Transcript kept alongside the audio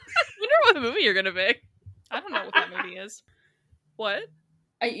what movie you're gonna pick. I don't know what that movie is. What?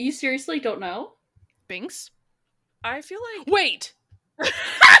 You seriously don't know? Binks? I feel like Wait!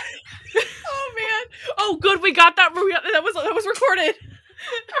 oh man! Oh, good, we got that. That was recorded.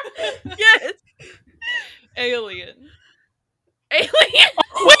 Yes. Alien. Alien.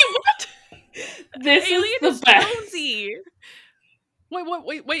 Wait, what? This Alien is the best. Jonesy. Wait.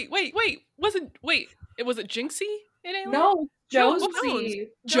 Was it Jinxie in Alien? No, Jones.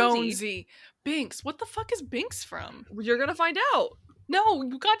 Jonesy. Binks. What the fuck is Binks from? You're gonna find out. No,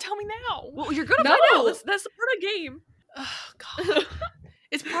 you gotta tell me now. Well, you're gonna No. find out. That's the part of the game. Oh, God.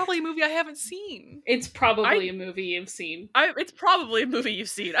 It's probably a movie I haven't seen. It's probably a movie you've seen. It's probably a movie you've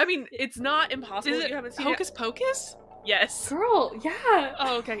seen. I mean, it's not impossible Is that it you haven't seen Hocus it. Pocus? Yes. Girl, yeah.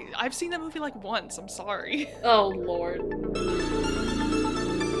 Oh, okay. I've seen that movie like once. I'm sorry. Oh, Lord.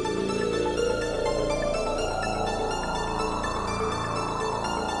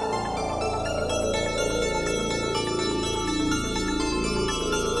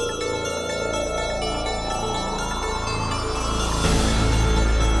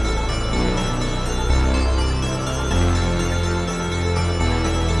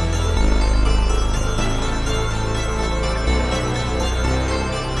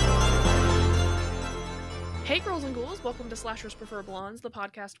 Hey, girls and ghouls, welcome to Slashers Prefer Blondes, the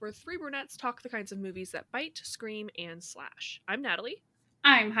podcast where three brunettes talk the kinds of movies that bite, scream, and slash. I'm Natalie,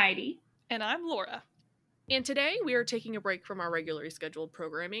 I'm Heidi. And I'm Laura. and today we are taking a break from our regularly scheduled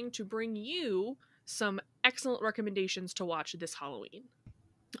programming to bring you some excellent recommendations to watch this Halloween.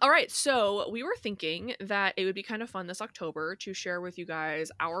 All right, so we were thinking that it would be kind of fun this October to share with you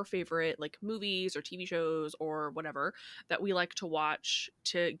guys our favorite like movies or TV shows or whatever that we like to watch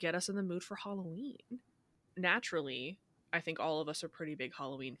to get us in the mood for Halloween. Naturally, I think all of us are pretty big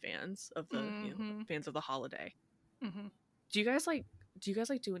Halloween fans of the fans of the holiday. Mm-hmm. Do you guys like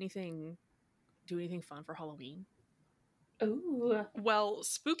do anything fun for Halloween? Ooh. Well,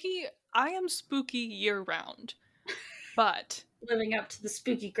 I am spooky year round. But Living up to the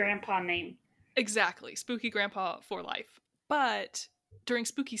spooky grandpa name. exactly, spooky grandpa for life. But during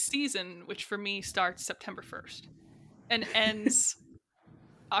spooky season, which for me starts September 1st and ends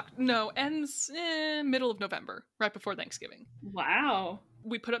middle of November, right before Thanksgiving. Wow.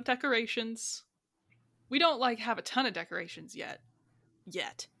 We put up decorations. We don't have a ton of decorations yet.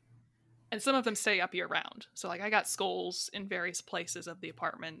 And some of them stay up year round. So I got skulls in various places of the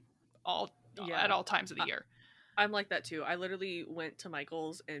apartment at all times of the year. I'm like that too. I literally went to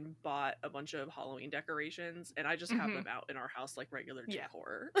Michael's and bought a bunch of Halloween decorations, and I just have them out in our house like regular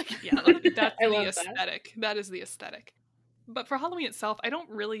decor. Yeah, that's I the love aesthetic. That is the aesthetic. But for Halloween itself, I don't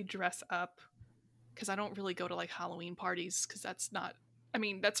really dress up because I don't really go to Halloween parties because that's not. I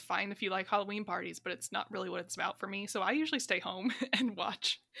mean, that's fine if you like Halloween parties, but it's not really what it's about for me. So I usually stay home and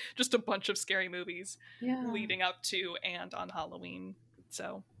watch just a bunch of scary movies leading up to and on Halloween.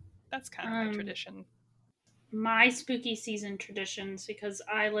 So that's kind of my tradition. My spooky season traditions, because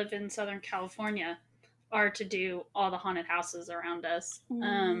I live in Southern California, are to do all the haunted houses around us.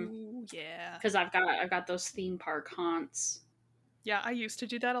 Yeah. Because I've got those theme park haunts. Yeah, I used to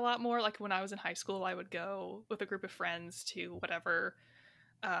do that a lot more. When I was in high school, I would go with a group of friends to whatever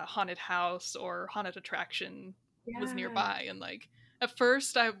haunted house or haunted attraction was nearby. And at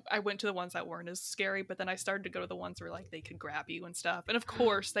first I went to the ones that weren't as scary, but then I started to go to the ones where they could grab you and stuff. And of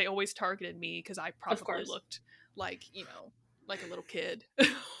course they always targeted me because I probably looked like a little kid.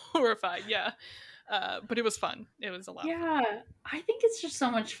 Horrified. Yeah. But it was fun. It was a lot of fun. I think it's just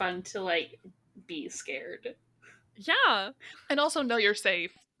so much fun to be scared. Yeah. And also know you're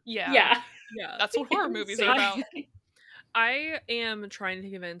safe. Yeah. That's what horror movies are about. I am trying to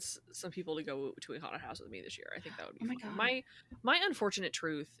convince some people to go to a haunted house with me this year. I think that would be fun. My unfortunate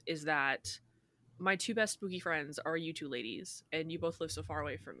truth is that my two best spooky friends are you two ladies, and you both live so far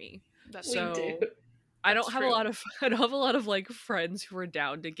away from me. Do. I don't have a lot of friends who are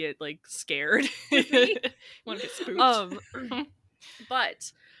down to get scared. Want to get spooked?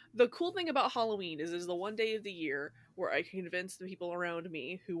 But the cool thing about Halloween is the one day of the year where I can convince the people around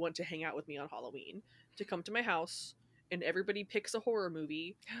me who want to hang out with me on Halloween to come to my house. And everybody picks a horror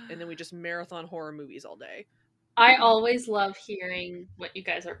movie, and then we just marathon horror movies all day. I always love hearing what you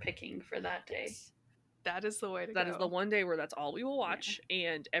guys are picking for that day. That is the way to go. That is the one day where that's all we will watch,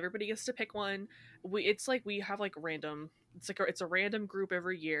 and everybody gets to pick one. We have random. It's a random group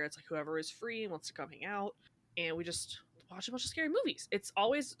every year. It's whoever is free and wants to come hang out, and we just watch a bunch of scary movies. It's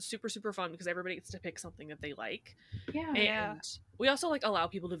always super, super fun because everybody gets to pick something that they like. Yeah. And we also allow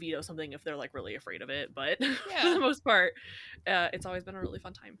people to veto something if they're really afraid of it, but for the most part, it's always been a really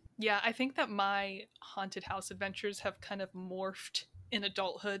fun time. Yeah, I think that my haunted house adventures have kind of morphed in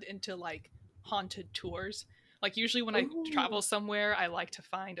adulthood into like haunted tours. Like usually when I travel somewhere, I like to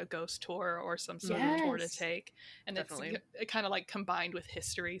find a ghost tour or some sort of tour to take, and Definitely. it's kind of like combined with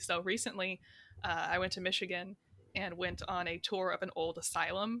history. So recently, I went to Michigan and went on a tour of an old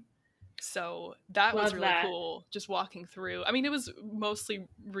asylum. So that was really cool. Just walking through. I mean, it was mostly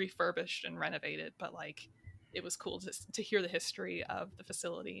refurbished and renovated, but like it was cool to hear the history of the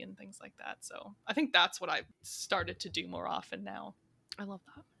facility and things like that. So I think that's what I've started to do more often now. I love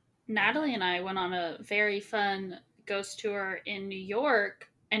that. Natalie and I went on a very fun ghost tour in New York,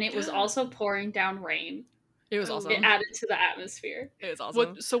 and it was also pouring down rain. It was awesome. It added to the atmosphere. It was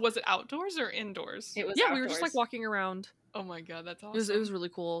awesome. So was it outdoors or indoors? It was outdoors. outdoors. We were just like walking around. Oh my god, that's awesome. It was really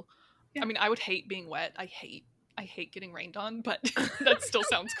cool. Yeah. I mean, I would hate being wet. I hate getting rained on, but that still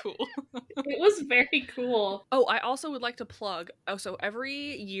sounds cool. It was very cool. Oh, I also would like to plug. Oh, so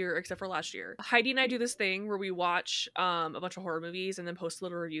every year except for last year, Heidi and I do this thing where we watch a bunch of horror movies and then post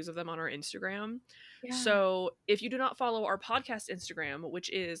little reviews of them on our Instagram. Yeah. So if you do not follow our podcast Instagram,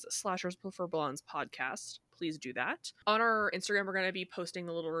 which is Slashers Prefer Blondes podcast, please do that. On our Instagram, we're going to be posting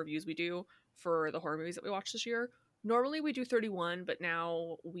the little reviews we do for the horror movies that we watched this year. Normally we do 31, but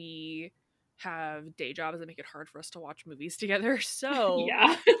now we have day jobs that make it hard for us to watch movies together. So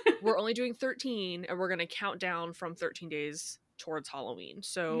yeah. We're only doing 13, and we're going to count down from 13 days towards Halloween.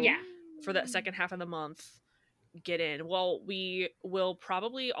 So for that second half of the month, get in. Well, we will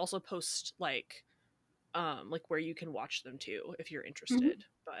probably also post like where you can watch them too if you're interested.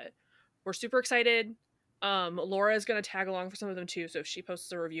 But we're super excited. Laura is going to tag along for some of them too. So if she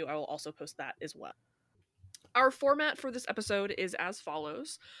posts a review, I will also post that as well. Our format for this episode is as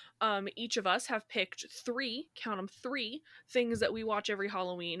follows. Each of us have picked 3 things that we watch every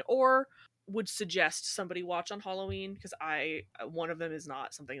Halloween or would suggest somebody watch on Halloween, because one of them is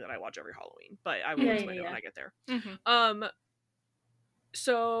not something that I watch every Halloween, but I will explain it when I get there.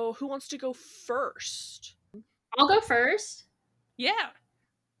 So who wants to go first? I'll go first. Yeah.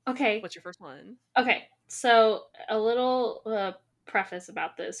 Okay. What's your first one? Okay. So a little preface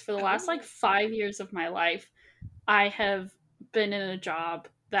about this. For the last 5 years of my life, I have been in a job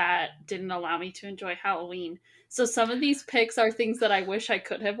that didn't allow me to enjoy Halloween. So some of these picks are things that I wish I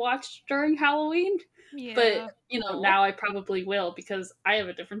could have watched during Halloween. Yeah. But, now I probably will because I have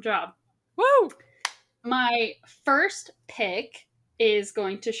a different job. Woo! My first pick is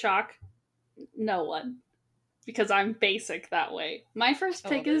going to shock no one because I'm basic that way. My first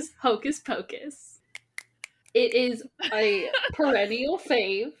pick is Hocus Pocus. It is a perennial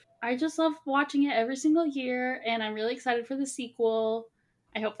fave. I just love watching it every single year, and I'm really excited for the sequel.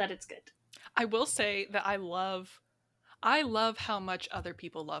 I hope that it's good. I will say that I love how much other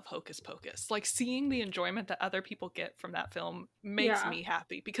people love Hocus Pocus. Like, seeing the enjoyment that other people get from that film makes me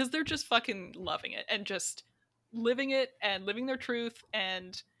happy because they're just fucking loving it and just living it and living their truth,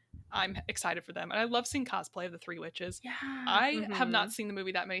 and I'm excited for them. And I love seeing cosplay of the 3 witches. Yeah. I have not seen the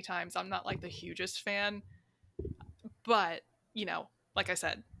movie that many times. I'm not like the hugest fan, but, like I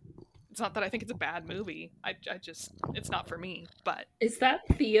said, it's not that I think it's a bad movie. I just, it's not for me, but. Is that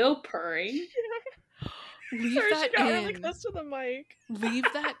Theo purring? Leave that in. Really close to the mic. Leave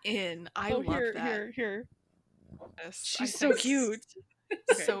that in. I love that. Here. Yes, she's so cute.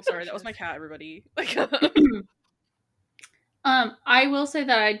 Okay, so sorry, that was my cat, everybody. I will say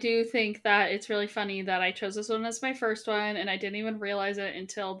that I do think that it's really funny that I chose this one as my first one, and I didn't even realize it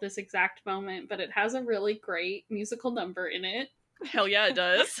until this exact moment, but it has a really great musical number in it. Hell yeah, it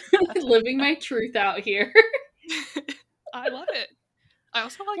does. Living my truth out here. I love it. I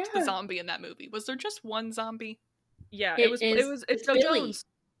also liked the zombie in that movie. Was there just one zombie? Yeah, it's Doug Jones.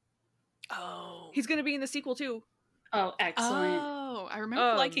 Oh. He's gonna be in the sequel too. Oh, excellent. Oh, I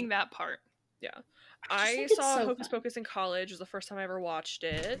remember liking that part. Yeah. I saw Hocus Pocus in college. It was the first time I ever watched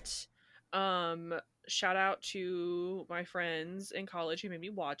it. Shout out to my friends in college who made me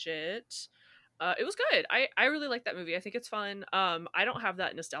watch it. It was good. I really like that movie. I think it's fun. I don't have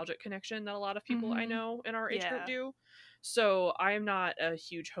that nostalgic connection that a lot of people I know in our age group do. So I am not a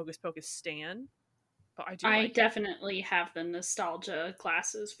huge Hocus Pocus stan, but I do. I definitely have the nostalgia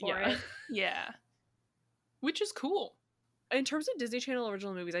glasses for it. Yeah. Which is cool. In terms of Disney Channel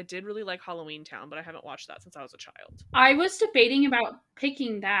original movies, I did really like Halloween Town, but I haven't watched that since I was a child. I was debating about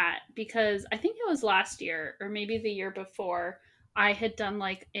picking that because I think it was last year or maybe the year before I had done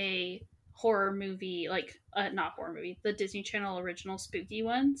like a horror movie, not horror movie, the Disney Channel original spooky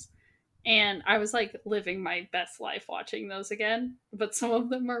ones. And I was like living my best life watching those again, but some of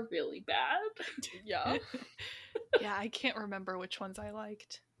them are really bad. Yeah. Yeah, I can't remember which ones I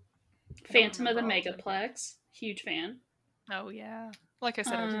liked. Phantom of the Megaplex, huge fan. Oh yeah. Like I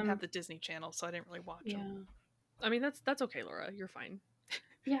said, I didn't have the Disney Channel, so I didn't really watch them. I mean, that's okay, Laura. You're fine.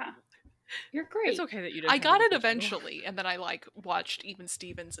 Yeah. You're great. It's okay that you didn't. I have got a it visual. eventually, and then I like watched Even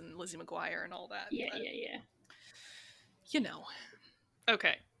Stevens and Lizzie McGuire and all that. Yeah, but, yeah. You know.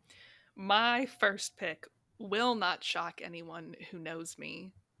 Okay. My first pick will not shock anyone who knows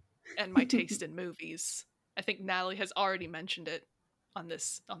me and my taste in movies. I think Natalie has already mentioned it on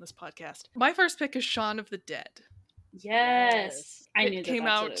this podcast. My first pick is Shaun of the Dead. Yes. I It knew came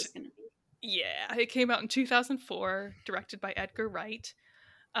that's out- what it was going to be. Yeah, it came out in 2004, directed by Edgar Wright.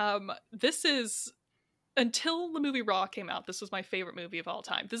 This is, until the movie Raw came out, this was my favorite movie of all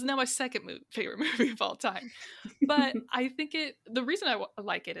time. This is now my second favorite movie of all time. But I think the reason I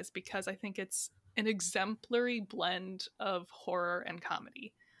like it is because I think it's an exemplary blend of horror and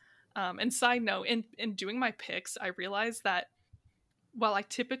comedy. And side note, in doing my picks, I realized that while I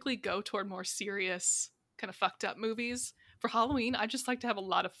typically go toward more serious, kind of fucked up movies, for Halloween, I just like to have a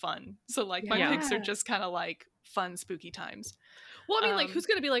lot of fun. So, like, my picks are just kind of like fun, spooky times. Well, I mean, like, who's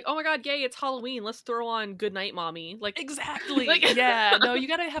gonna be like, oh my god, yay, it's Halloween, let's throw on Good Night Mommy? Like, exactly. Yeah, no, you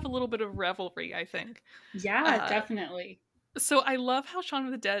gotta have a little bit of revelry, I think. Yeah, definitely. So I love how Shaun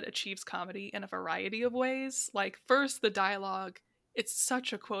of the Dead achieves comedy in a variety of ways. Like, first, the dialogue. It's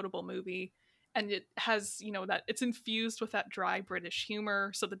such a quotable movie. And it has, that it's infused with that dry British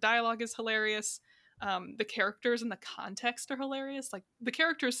humor. So the dialogue is hilarious. The characters and the context are hilarious. Like, the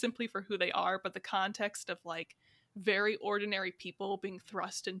characters simply for who they are, but the context of, like, very ordinary people being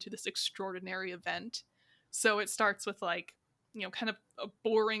thrust into this extraordinary event. So it starts with, like, kind of a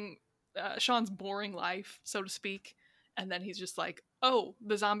boring, Sean's boring life, so to speak. And then he's just like, oh,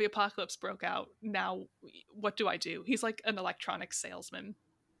 the zombie apocalypse broke out. Now, what do I do? He's like an electronics salesman.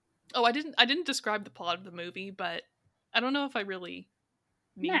 Oh, I didn't describe the plot of the movie, but I don't know if I really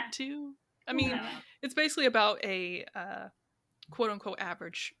need to. I mean, it's basically about a quote-unquote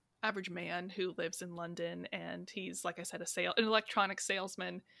average man who lives in London, and he's, like I said, an electronics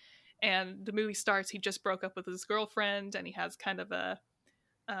salesman. And the movie starts, he just broke up with his girlfriend, and he has kind of a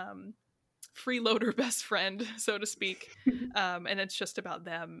freeloader best friend, so to speak. And it's just about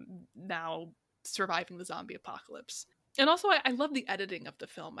them now surviving the zombie apocalypse. And also, I love the editing of the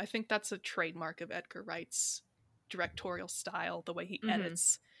film. I think that's a trademark of Edgar Wright's directorial style, the way he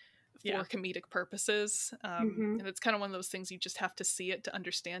edits for comedic purposes. And it's kind of one of those things you just have to see it to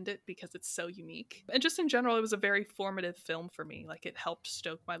understand it because it's so unique. And just in general, it was a very formative film for me. Like, it helped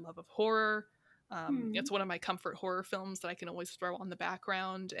stoke my love of horror. It's one of my comfort horror films that I can always throw on the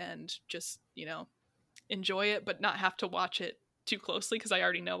background and just, enjoy it, but not have to watch it too closely because I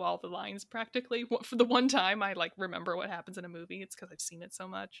already know all the lines practically. For the one time I like remember what happens in a movie, it's because I've seen it so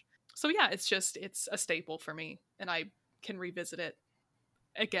much. So yeah, it's a staple for me, and I can revisit it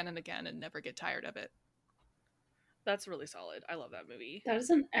again and again and never get tired of it. That's really solid. I love that movie. That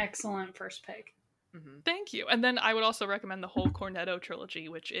is an excellent first pick. Thank you. And then I would also recommend the whole Cornetto trilogy,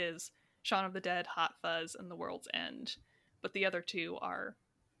 which is Shaun of the Dead, Hot Fuzz, and The World's End. But the other two are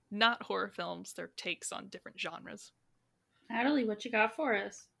not horror films, they're takes on different genres. Natalie, what you got for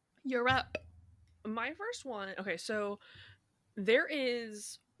us? You're up. My first one, okay, so there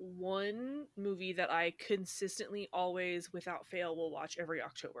is one movie that I consistently, always, without fail, will watch every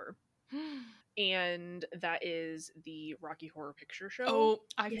October. And that is the Rocky Horror Picture Show. Oh,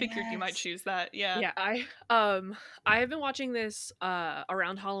 I figured you might choose that. Yeah. I have been watching this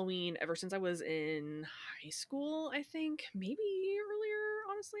around Halloween ever since I was in high school, I think. Maybe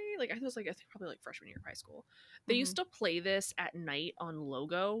earlier, honestly. Like, I think probably like freshman year of high school. They used to play this at night on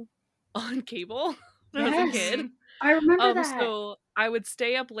Logo on cable when I was a kid. I remember that. So I would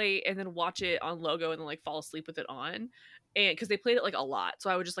stay up late and then watch it on Logo and then like fall asleep with it on. And because they played it like a lot, so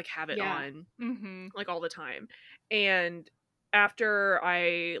I would just like have it on like all the time. And after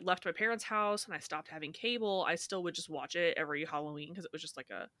I left my parents' house and I stopped having cable, I still would just watch it every Halloween because it was just like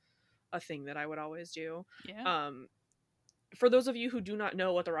a thing that I would always do. For those of you who do not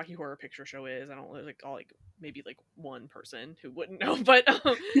know what the Rocky Horror Picture Show is, I don't like all like maybe like one person who wouldn't know, but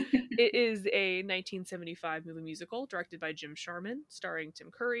it is a 1975 movie musical directed by Jim Sharman, starring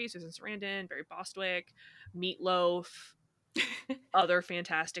Tim Curry, Susan Sarandon, Barry Bostwick, Meatloaf, other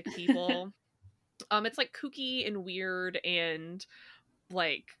fantastic people. It's like kooky and weird and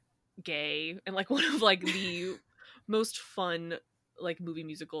like gay and like one of like the most fun like movie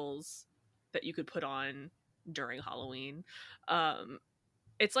musicals that you could put on during Halloween.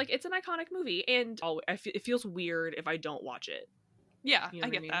 It's like, it's an iconic movie, and it feels weird if I don't watch it. Yeah, I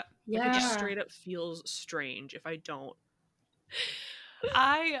get that. Like, it just straight up feels strange if I don't.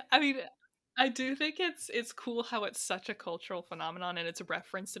 I mean, I do think it's cool how it's such a cultural phenomenon and it's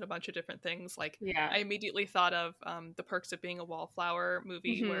referenced in a bunch of different things. Like, I immediately thought of The Perks of Being a Wallflower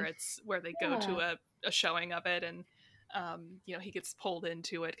movie, where they go to a showing of it, and You know, he gets pulled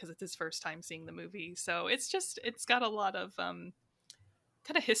into it because it's his first time seeing the movie. So it's got a lot of kind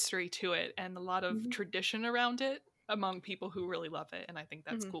of history to it and a lot of tradition around it among people who really love it, and I think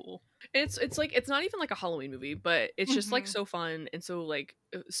that's cool. It's like, it's not even like a Halloween movie, but it's just like so fun and so like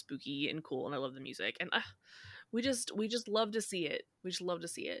spooky and cool, and I love the music, and we just love to see it. We just love to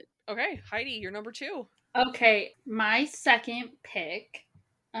see it. Okay, Heidi, you're number 2. Okay, my second pick,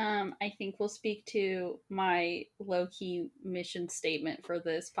 I think will speak to my low-key mission statement for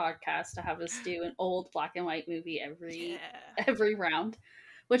this podcast to have us do an old black and white movie every round,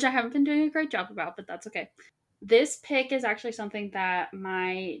 which I haven't been doing a great job about, but that's okay. This pick is actually something that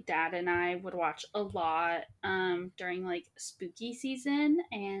my dad and I would watch a lot during like spooky season,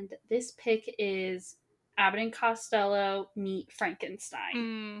 and this pick is Abbott and Costello Meet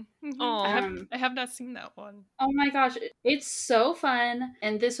Frankenstein. I have not seen that one. Oh my gosh, it's so fun.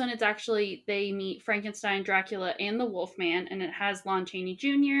 And this one, it's actually, they meet Frankenstein, Dracula, and the Wolfman, and it has Lon Chaney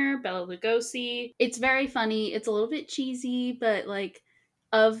Jr., Bela Lugosi. It's very funny. It's a little bit cheesy, but like,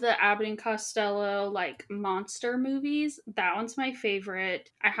 of the Abbott and Costello like monster movies, that one's my favorite.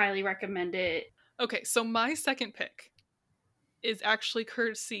 I highly recommend it. Okay, so my second pick is actually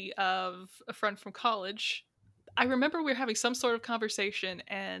courtesy of a friend from college. I remember we were having some sort of conversation,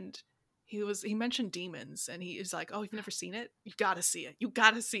 and he mentioned Demons, and he is like, "Oh, you've never seen it? You gotta see it. You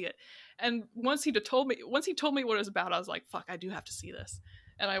gotta see it." And once he told me what it was about, I was like, "Fuck, I do have to see this."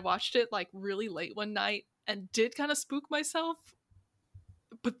 And I watched it like really late one night and did kind of spook myself,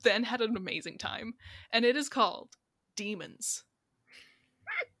 but then had an amazing time. And it is called Demons.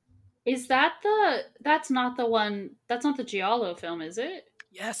 Is that that's not the Giallo film, is it?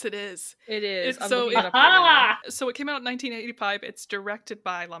 Yes, it is. It is. So it came out in 1985. It's directed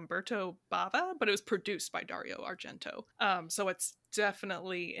by Lamberto Bava, but it was produced by Dario Argento. So it's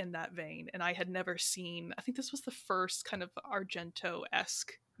definitely in that vein. And I had never seen, I think this was the first kind of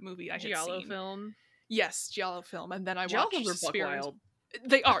Argento-esque movie I had seen. Giallo film? Yes, Giallo film. And then I Giallo watched films are buck Spirit. wild.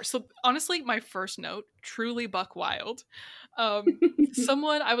 They are. So honestly, my first note, truly buck wild. I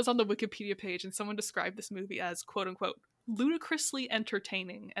was on the Wikipedia page, and someone described this movie as quote unquote ludicrously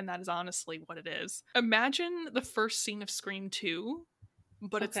entertaining, and that is honestly what it is. Imagine the first scene of Scream 2,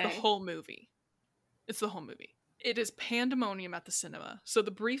 but it's the whole movie. It's the whole movie. It is pandemonium at the cinema. So the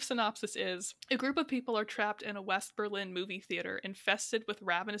brief synopsis is, a group of people are trapped in a West Berlin movie theater infested with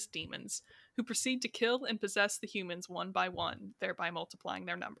ravenous demons who proceed to kill and possess the humans one by one, thereby multiplying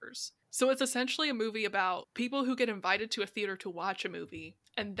their numbers. So it's essentially a movie about people who get invited to a theater to watch a movie,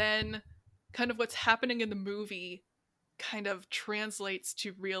 and then kind of what's happening in the movie kind of translates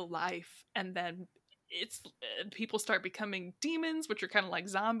to real life, and then people start becoming demons, which are kind of like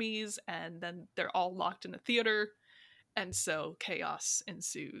zombies, and then they're all locked in a theater, and so chaos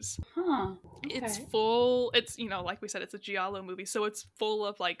ensues. Okay. It's full, like we said, it's a Giallo movie, so it's full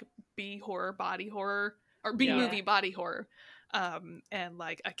of like B-horror, body horror, or B-movie body horror, and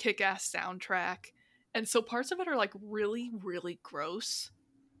like a kick-ass soundtrack, and so parts of it are like really, really gross,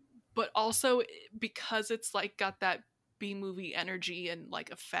 but also because it's like got that B-movie energy and like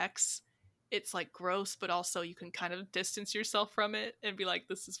effects, it's like gross, but also you can kind of distance yourself from it and be like,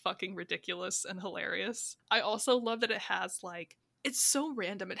 this is fucking ridiculous and hilarious. I also love that it has like, it's so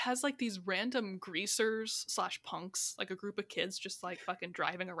random. It has like these random greasers / punks, like a group of kids just like fucking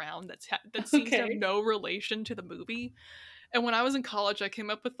driving around that seems to have no relation to the movie. And when I was in college, I came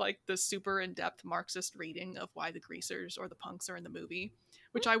up with like the super in-depth Marxist reading of why the greasers or the punks are in the movie,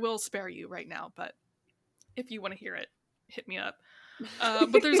 which I will spare you right now, but if you want to hear it, hit me up.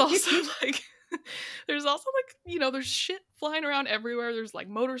 But there's also like there's shit flying around everywhere. There's like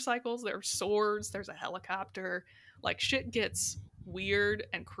motorcycles, there's swords, there's a helicopter. Like shit gets weird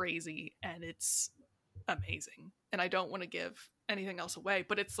and crazy, and it's amazing. And I don't want to give anything else away,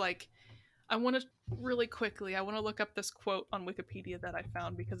 but it's like, I want to look up this quote on Wikipedia that I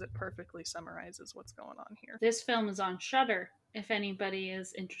found because it perfectly summarizes what's going on here. This film is on Shudder if anybody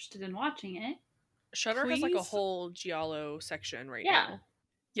is interested in watching it. Shudder has like a whole Giallo section right now.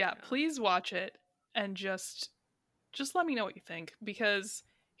 Yeah, please watch it and just let me know what you think, because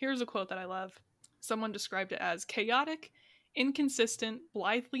here's a quote that I love. Someone described it as chaotic, inconsistent,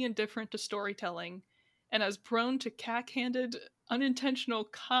 blithely indifferent to storytelling, and as prone to cack-handed, unintentional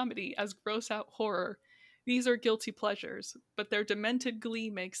comedy as gross-out horror. These are guilty pleasures, but their demented glee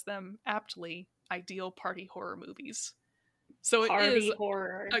makes them aptly ideal party horror movies. So it is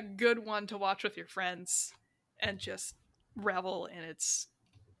horror. A good one to watch with your friends and just revel in its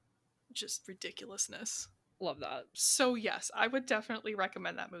just ridiculousness. Love that. So yes, I would definitely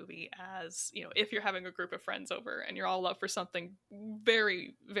recommend that movie as, if you're having a group of friends over and you're all up for something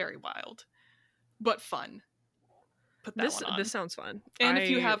very, very wild, but fun. put that one on. This sounds fun. And if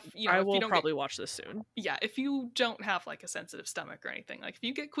you have, I will probably watch this soon. Yeah, if you don't have like a sensitive stomach or anything, like if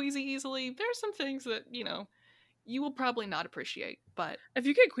you get queasy easily, there's some things that you will probably not appreciate. But if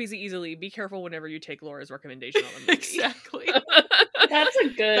you get queasy easily, be careful whenever you take Laura's recommendation on the movie. Exactly. That's a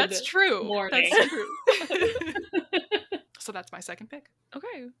good. That's true. Warning. That's true. So that's my second pick.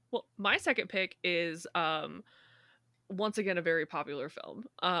 Okay. Well, my second pick is once again a very popular film.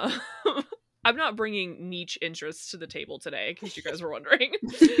 I'm not bringing niche interests to the table today, in case you guys were wondering.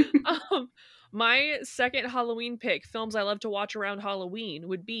 My second Halloween pick, films I love to watch around Halloween,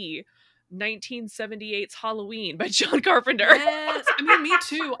 would be 1978's Halloween by John Carpenter. Yes, I mean, me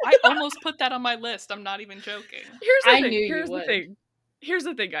too. I almost put that on my list. I'm not even joking. Here's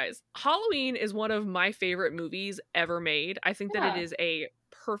the thing, guys. Halloween is one of my favorite movies ever made. I think that it is a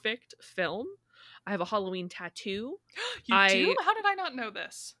perfect film. I have a Halloween tattoo. You do? How did I not know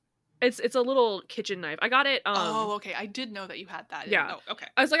this? It's a little kitchen knife. I got it. Oh, okay. I did know that you had that. Yeah. Oh, okay.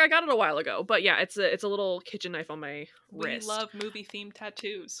 I was like, I got it a while ago, but yeah, it's a little kitchen knife on my wrist. We love movie themed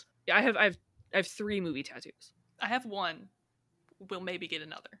tattoos. Yeah, I have 3 movie tattoos. I have 1. We'll maybe get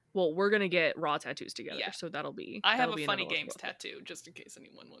another. Well, we're gonna get raw tattoos together, so that'll be. I have a Funny Games tattoo, just in case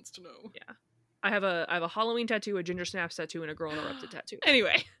anyone wants to know. Yeah. I have a Halloween tattoo, a Ginger Snaps tattoo, and a Girl Interrupted tattoo.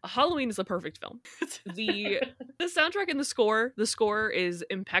 Anyway, Halloween is the perfect film. The soundtrack and the score is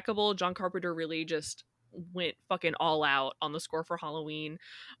impeccable. John Carpenter really just went fucking all out on the score for Halloween.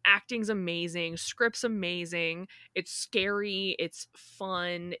 Acting's amazing, script's amazing. It's scary, it's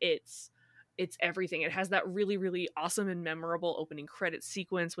fun, it's everything. It has that really, really awesome and memorable opening credit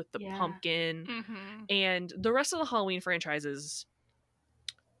sequence with the pumpkin. Mm-hmm. And the rest of the Halloween franchises,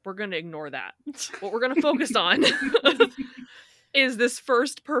 we're going to ignore that. What we're going to focus on is this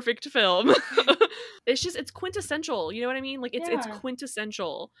first perfect film. It's quintessential. You know what I mean? Like, it's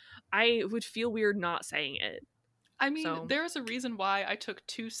quintessential. I would feel weird not saying it. I mean, there's a reason why I took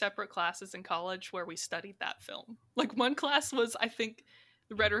 2 separate classes in college where we studied that film. Like, one class was, I think,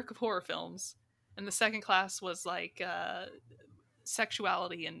 the rhetoric of horror films, and the second class was, like,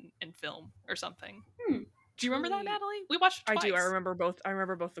 sexuality in film or something. Do you remember that, Natalie? We watched it twice. I do. I remember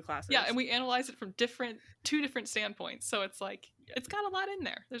both the classes. Yeah, and we analyzed it from 2 different standpoints. So it's like, it's got a lot in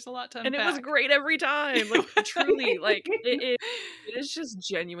there. There's a lot to unpack. And it was great every time. Like, truly, like, it is just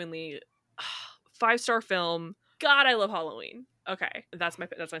genuinely 5-star film. God, I love Halloween. Okay, that's my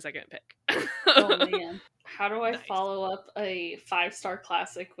second pick. Oh man, how do I follow up a 5-star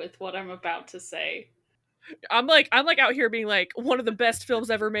classic with what I'm about to say? I'm like out here being like, one of the best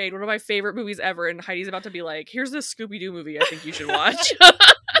films ever made, one of my favorite movies ever, and Heidi's about to be like, here's this Scooby-Doo movie I think you should watch.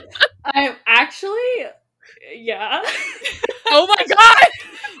 I'm actually, yeah. Oh my god!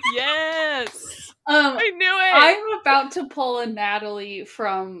 Yes! I knew it! I'm about to pull a Natalie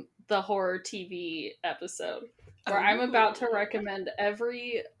from the horror TV episode, where I'm about to recommend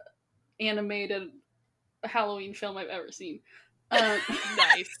every animated Halloween film I've ever seen.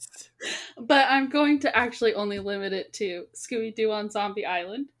 Nice. But I'm going to actually only limit it to Scooby-Doo on Zombie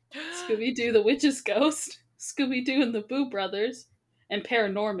Island, Scooby-Doo the Witch's Ghost, Scooby-Doo and the Boo Brothers, and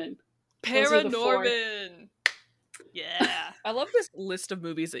Paranorman. Paranorman! Yeah. I love this list of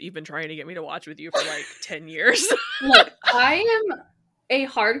movies that you've been trying to get me to watch with you for like 10 years. Look, I am a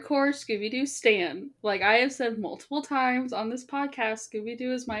hardcore Scooby-Doo stan. Like I have said multiple times on this podcast,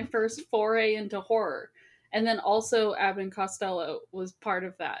 Scooby-Doo is my first foray into horror. And then also Abbott and Costello was part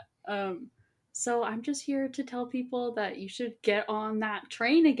of that. So I'm just here to tell people that you should get on that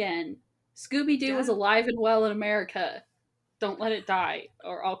train again. Scooby-Doo is alive and well in America. Don't let it die,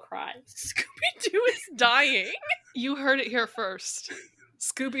 or I'll cry. Scooby-Doo is dying. You heard it here first.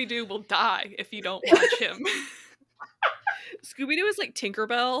 Scooby-Doo will die if you don't watch him. Scooby-Doo is like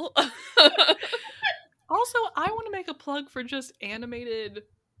Tinkerbell. Also, I want to make a plug for just animated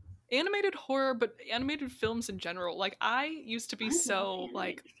horror, but animated films in general. Like, I used to be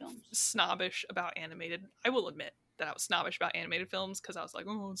snobbish about animated. I will admit that I was snobbish about animated films because I was like,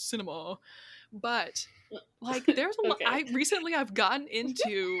 oh, it's cinema. But like, there's a lot. I've gotten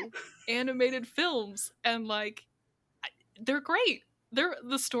into animated films, and like, they're great.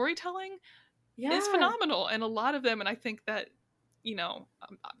 The storytelling is phenomenal, and a lot of them. And I think that,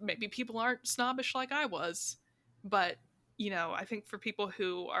 maybe people aren't snobbish like I was, but I think for people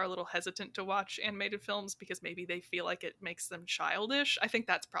who are a little hesitant to watch animated films because maybe they feel like it makes them childish, I think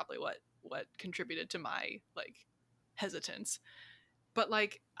that's probably what contributed to my like hesitance. But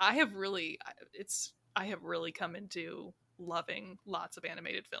like, I have really come into loving lots of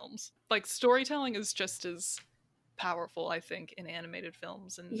animated films. Like, storytelling is just as powerful, I think, in animated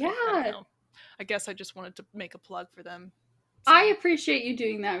films. And I guess I just wanted to make a plug for them. So. I appreciate you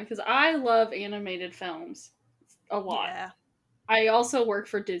doing that because I love animated films. a lot. Yeah. I also work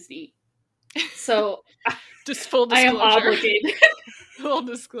for Disney, so Just full I disclosure. am obligated. Full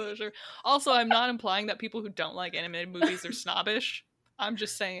disclosure. Also, I'm not implying that people who don't like animated movies are snobbish. I'm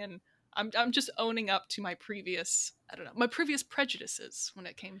just saying, I'm just owning up to my previous, my previous prejudices when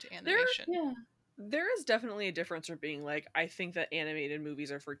it came to animation. Yeah. There is definitely a difference from being like, I think that animated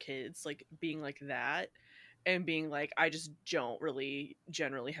movies are for kids, like being like that, and being like, I just don't really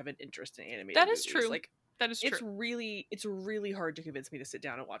generally have an interest in animated That movies. is true. Like, that is true. It's really hard to convince me to sit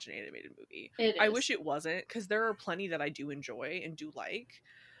down and watch an animated movie. It I is. wish it wasn't, because there are plenty that I do enjoy and do like,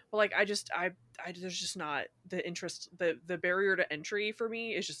 but like I there's just not the interest. The barrier to entry for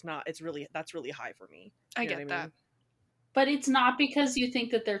me is just not. That's really high for me. I You know get what that. mean? But it's not because you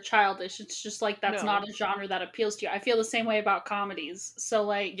think that they're childish. It's just like that's No. not a genre that appeals to you. I feel the same way about comedies. So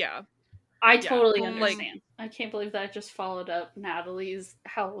like, Yeah. I totally Like- understand. I can't believe that I just followed up Natalie's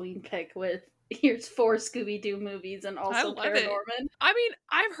Halloween pick with here's 4 Scooby-Doo movies and also love it. Paranorman. I mean,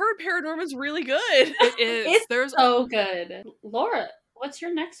 I've heard Paranorman's really good. It is. It's There's so good. Laura, what's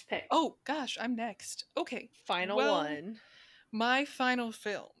your next pick? Oh gosh, I'm next. Okay. Final Well, one. My final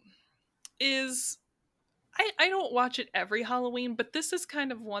film is I don't watch it every Halloween, but this is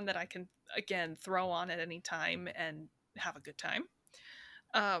kind of one that I can again throw on at any time and have a good time.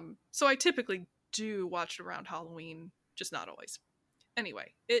 So I typically do watch it around Halloween, just not always.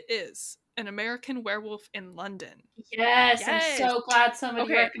 Anyway, it is An American Werewolf in London. Yes, Yes. I'm so glad somebody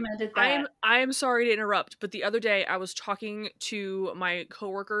Okay, recommended that. I'm sorry to interrupt, but the other day I was talking to my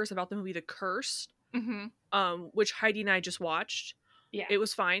coworkers about the movie The Cursed, Mm-hmm. which Heidi and I just watched. Yeah. It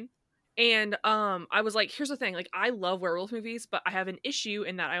was fine. And I was like, here's the thing, like I love werewolf movies, but I have an issue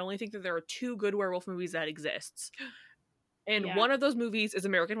in that I only think that there are 2 good werewolf movies that exists. And Yeah. one of those movies is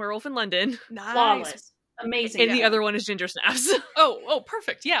American Werewolf in London, Nice. Flawless. Amazing. and the other one is Ginger Snaps. Oh,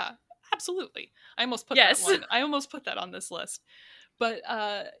 perfect. Yeah, absolutely. I almost put Yes. that one. I almost put that on this list. But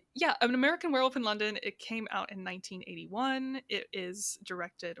yeah, An American Werewolf in London. It came out in 1981. It was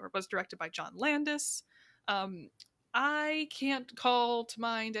directed by John Landis. I can't call to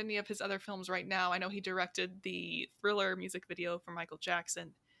mind any of his other films right now. I know he directed the Thriller music video for Michael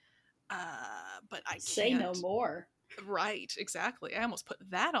Jackson. But I can't Say no more. Right, exactly. I almost put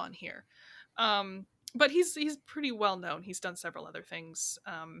that on here. But he's pretty well known. He's done several other things.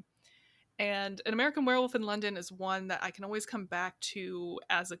 And An American Werewolf in London is one that I can always come back to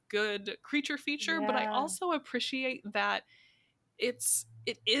as a good creature feature, but I Yeah. also appreciate that it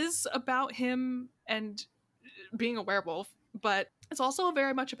is about him and being a werewolf, but it's also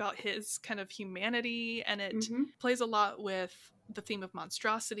very much about his kind of humanity, and it Mhm. plays a lot with the theme of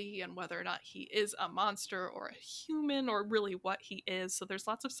monstrosity and whether or not he is a monster or a human or really what he is. So there's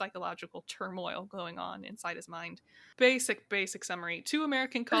lots of psychological turmoil going on inside his mind. Basic summary. 2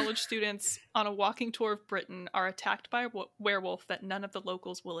 American college students on a walking tour of Britain are attacked by a werewolf that none of the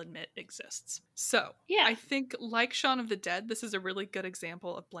locals will admit exists. So Yeah. I think, like Shaun of the Dead, this is a really good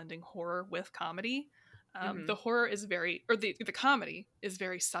example of blending horror with comedy. The horror is the comedy is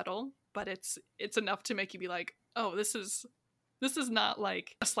very subtle, but it's enough to make you be like, oh, this is not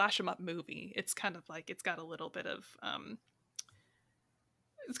like a slash 'em up movie. It's kind of like it's got a little bit of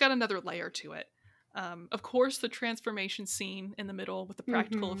it's got another layer to it. Of course, the transformation scene in the middle with the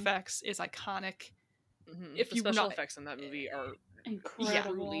practical Mhm. effects is iconic. If the special effects in that movie are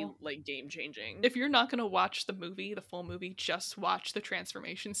Incredible. truly like game changing. If you're not going to watch the full movie, just watch the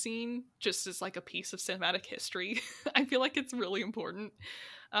transformation scene just as like a piece of cinematic history. I feel like it's really important.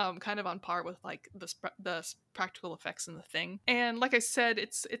 Kind of on par with like the practical effects in The Thing. And like I said,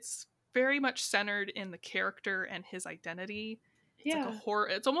 it's very much centered in the character and his identity. It's like a horror.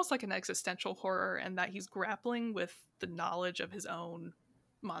 It's almost like an existential horror, and that he's grappling with the knowledge of his own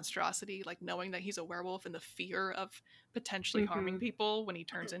monstrosity, like knowing that he's a werewolf and the fear of potentially harming people when he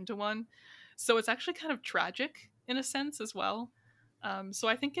turns into one. So it's actually kind of tragic in a sense as well. So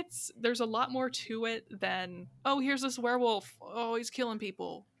I think there's a lot more to it than, oh, here's this werewolf, oh, he's killing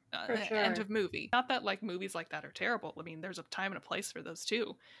people, For sure. end of movie. Not that like movies like that are terrible. I mean, there's a time and a place for those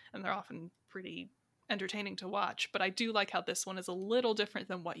too, and they're often pretty entertaining to watch, but I do like how this one is a little different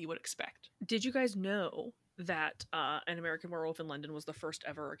than what you would expect. Did you guys know that An American Werewolf in London was the first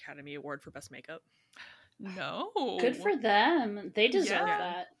ever Academy Award for Best Makeup? No. Good for them. They deserve Yeah.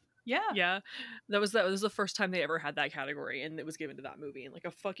 that. Yeah. That was the first time they ever had that category, and it was given to that movie, and like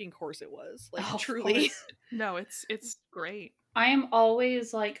a fucking course it was. Like Oh, of truly. course. No, it's great. I am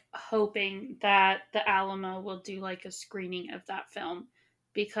always like hoping that the Alamo will do like a screening of that film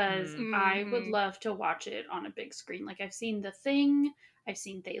because I would love to watch it on a big screen. Like I've seen The Thing, I've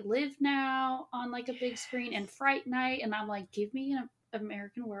seen They Live Now on like a big screen, and Fright Night, and I'm like, give me an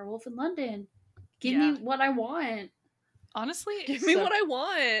American Werewolf in London. Give me what I want. Honestly, give me what I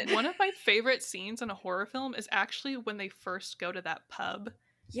want. One of my favorite scenes in a horror film is actually when they first go to that pub.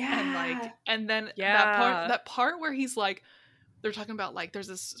 Yeah. And then Yeah. that part where he's like, they're talking about like there's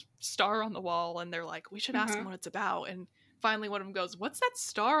this star on the wall, and they're like, we should ask him what it's about. And finally one of them goes, what's that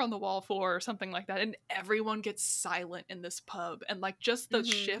star on the wall for, or something like that, and everyone gets silent in this pub, and like just the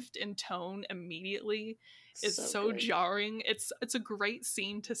shift in tone immediately is so jarring. It's a great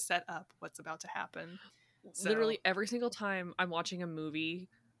scene to set up what's about to happen. Literally every single time I'm watching a movie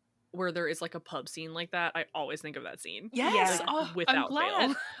where there is like a pub scene like that, I always think of that scene. Yes. Like, without I'm glad.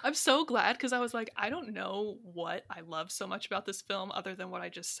 fail. I'm so glad, because I was like, I don't know what I love so much about this film other than what I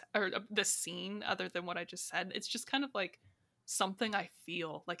just, or this scene other than what I just said. It's just kind of like something I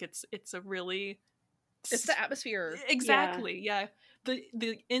feel like it's a really, it's the atmosphere. Exactly. Yeah.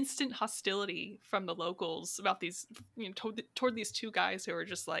 The instant hostility from the locals about these, you know, toward these two guys who are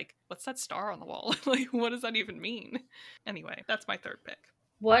just like, what's that star on the wall? Like, what does that even mean? Anyway, that's my third pick.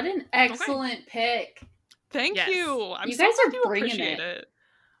 What an excellent pick. Thank you. You guys are bringing it.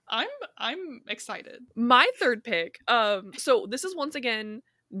 I'm excited. My third pick. So this is once again,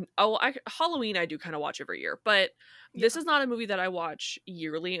 Halloween I do kind of watch every year, but this is not a movie that I watch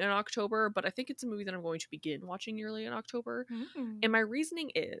yearly in October, but I think it's a movie that I'm going to begin watching yearly in October. And my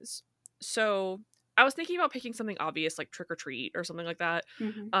reasoning is, so I was thinking about picking something obvious like Trick or Treat or something like that,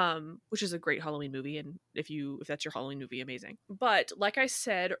 which is a great Halloween movie, and if that's your Halloween movie, amazing. But like I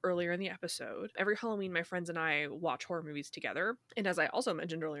said earlier in the episode, every Halloween my friends and I watch horror movies together, and as I also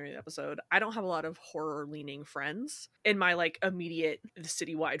mentioned earlier in the episode, I don't have a lot of horror leaning friends in my like immediate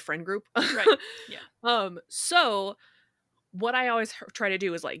citywide friend group. Right. Yeah. So what I always try to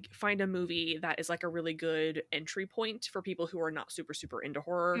do is like find a movie that is like a really good entry point for people who are not super super into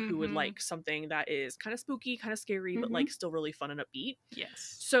horror, who would like something that is kind of spooky, kind of scary, but like still really fun and upbeat.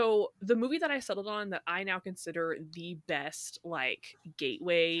 Yes. So the movie that I settled on that I now consider the best like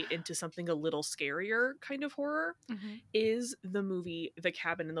gateway into something a little scarier kind of horror is the movie The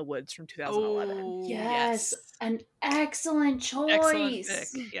Cabin in the Woods from 2011. Oh, yes. An excellent choice.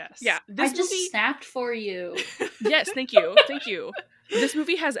 Excellent pick. Yes. Yeah. I just snapped for you. Yes, thank you. Thank you. This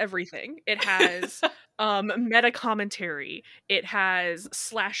movie has everything. It has meta commentary. It has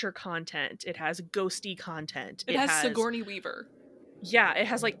slasher content. It has ghosty content. It has Sigourney Weaver. Yeah, it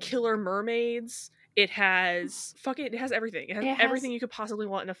has like killer mermaids. It has it has everything. It has everything you could possibly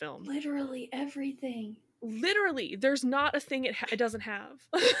want in a film. Literally everything. Literally, there's not a thing it doesn't have.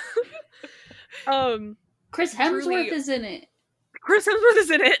 Chris Hemsworth is in it. Chris Hemsworth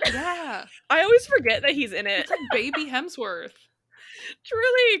is in it. Yeah. I always forget that he's in it. It's like baby Hemsworth.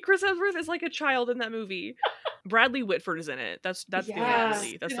 Truly, Chris Hemsworth is like a child in that movie. Bradley Whitford is in it. That's the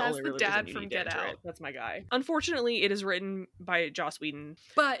only dad from Get Out. That's my guy. Unfortunately, it is written by Joss Whedon,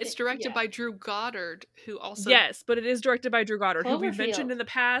 but it's directed by Drew Goddard, who also but it is directed by Drew Goddard, who we've mentioned in the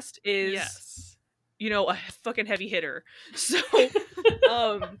past is you know, a fucking heavy hitter. So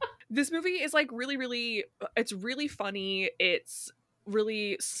this movie is like really, it's really funny. It's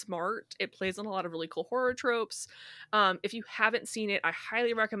really smart. It plays on a lot of really cool horror tropes. If you haven't seen it, I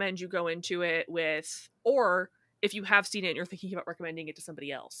highly recommend you go into it with, or if you have seen it and you're thinking about recommending it to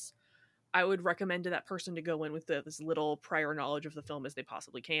somebody else, I would recommend to that person to go in with this little prior knowledge of the film as they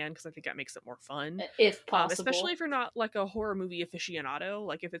possibly can, because I think that makes it more fun. If possible. Especially if you're not like a horror movie aficionado.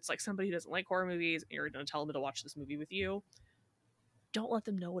 Like if it's like somebody who doesn't like horror movies and you're going to tell them to watch this movie with you, don't let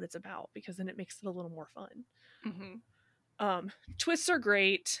them know what it's about, because then it makes it a little more fun. Twists are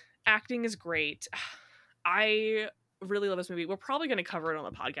great. Acting is great. I really love this movie. We're probably going to cover it on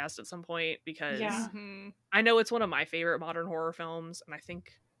the podcast at some point, because I know it's one of my favorite modern horror films, and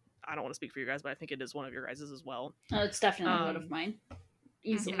I don't want to speak for you guys, but I think it is one of your guys's as well. Oh, it's definitely one of mine.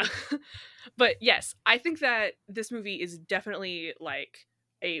 Easily. Yeah. But yes, I think that this movie is definitely like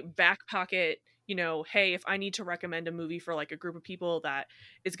a back pocket, you know, hey, if I need to recommend a movie for like a group of people that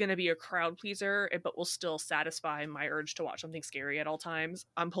is going to be a crowd pleaser, but will still satisfy my urge to watch something scary at all times,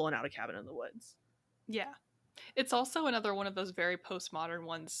 I'm pulling out A Cabin in the Woods. Yeah. It's also another one of those very postmodern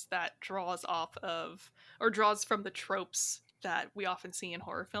ones that draws from the tropes that we often see in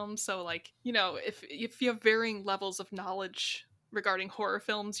horror films. So like, you know, if you have varying levels of knowledge regarding horror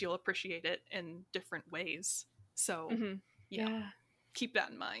films, you'll appreciate it in different ways. So yeah. Keep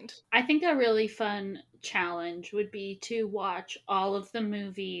that in mind. I think a really fun challenge would be to watch all of the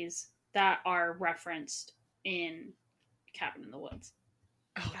movies that are referenced in Cabin in the Woods.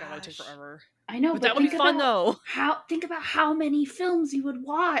 Oh god, that would take forever. I know, but that would be fun though. Think about how many films you would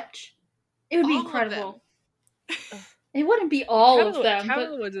watch. It would be incredible. It wouldn't be all of them. Cabin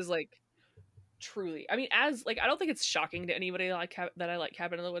in the Woods is like Truly. I mean, as like, I don't think it's shocking to anybody like that I like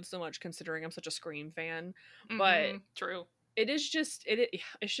Cabin in the Woods so much, considering I'm such a Scream fan. But true. It is just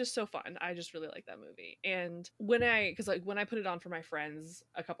it's just so fun. I just really like that movie. And when I put it on for my friends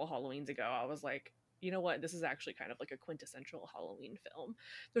a couple Halloweens ago, I was like, you know what? This is actually kind of like a quintessential Halloween film.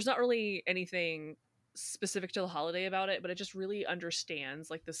 There's not really anything specific to the holiday about it, but it just really understands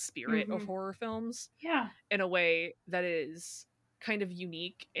like the spirit of horror films. Yeah. In a way that is kind of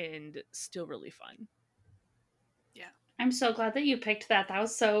unique and still really fun. Yeah. I'm so glad that you picked that. That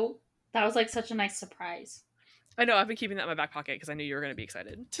was like such a nice surprise. I know, I've been keeping that in my back pocket because I knew you were going to be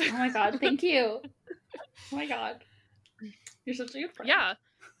excited. Oh my god, thank you. Oh my god. You're such a good friend. Yeah.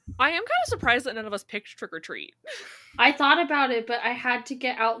 I am kind of surprised that none of us picked Trick or Treat. I thought about it, but I had to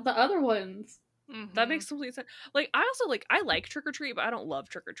get out the other ones. That makes complete sense. Like, I also I like Trick or Treat, but I don't love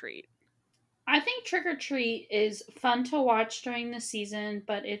Trick or Treat. I think Trick or Treat is fun to watch during the season,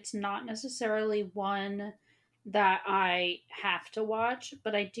 but it's not necessarily one that I have to watch.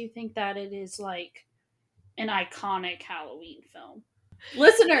 But I do think that it is like an iconic Halloween film.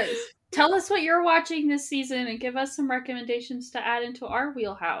 Listeners, tell us what you're watching this season and give us some recommendations to add into our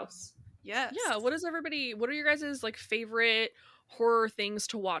wheelhouse. Yes. Yeah, what are your guys' like favorite horror things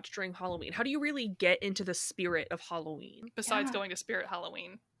to watch during Halloween? How do you really get into the spirit of Halloween? Besides going to Spirit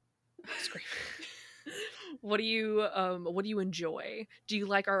Halloween. Scream. What do you enjoy? Do you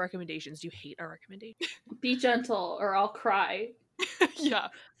like our recommendations? Do you hate our recommendations? Be gentle or I'll cry. Yeah.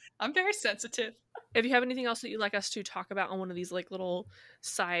 I'm very sensitive. If you have anything else that you'd like us to talk about on one of these like little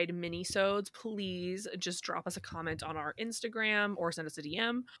side mini-sodes, please just drop us a comment on our Instagram or send us a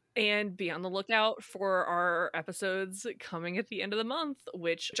DM, and be on the lookout for our episodes coming at the end of the month,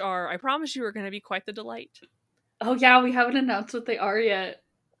 which are, I promise you, are going to be quite the delight. Oh yeah, we haven't announced what they are yet.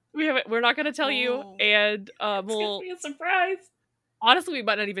 We're not going to tell you, and it's gonna be a surprise. Honestly, we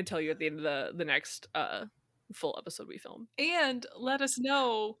might not even tell you at the end of the next full episode we film. And let us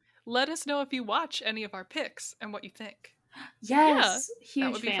know if you watch any of our picks and what you think. Yes, yeah, huge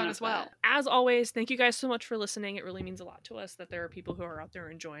that would be fan fun of as well. that. As always, thank you guys so much for listening. It really means a lot to us that there are people who are out there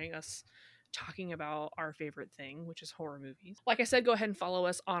enjoying us talking about our favorite thing, which is horror movies. Like I said, go ahead and follow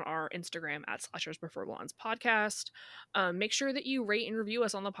us on our Instagram at Slashers Prefer Blondes Podcast. Make sure that you rate and review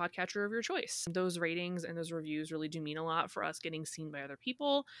us on the podcatcher of your choice. Those ratings and those reviews really do mean a lot for us getting seen by other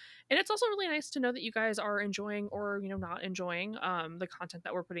people. And it's also really nice to know that you guys are enjoying or, not enjoying the content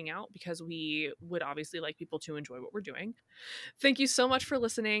that we're putting out, because we would obviously like people to enjoy what we're doing. Thank you so much for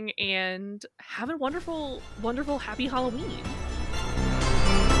listening, and have a wonderful, wonderful, happy Halloween.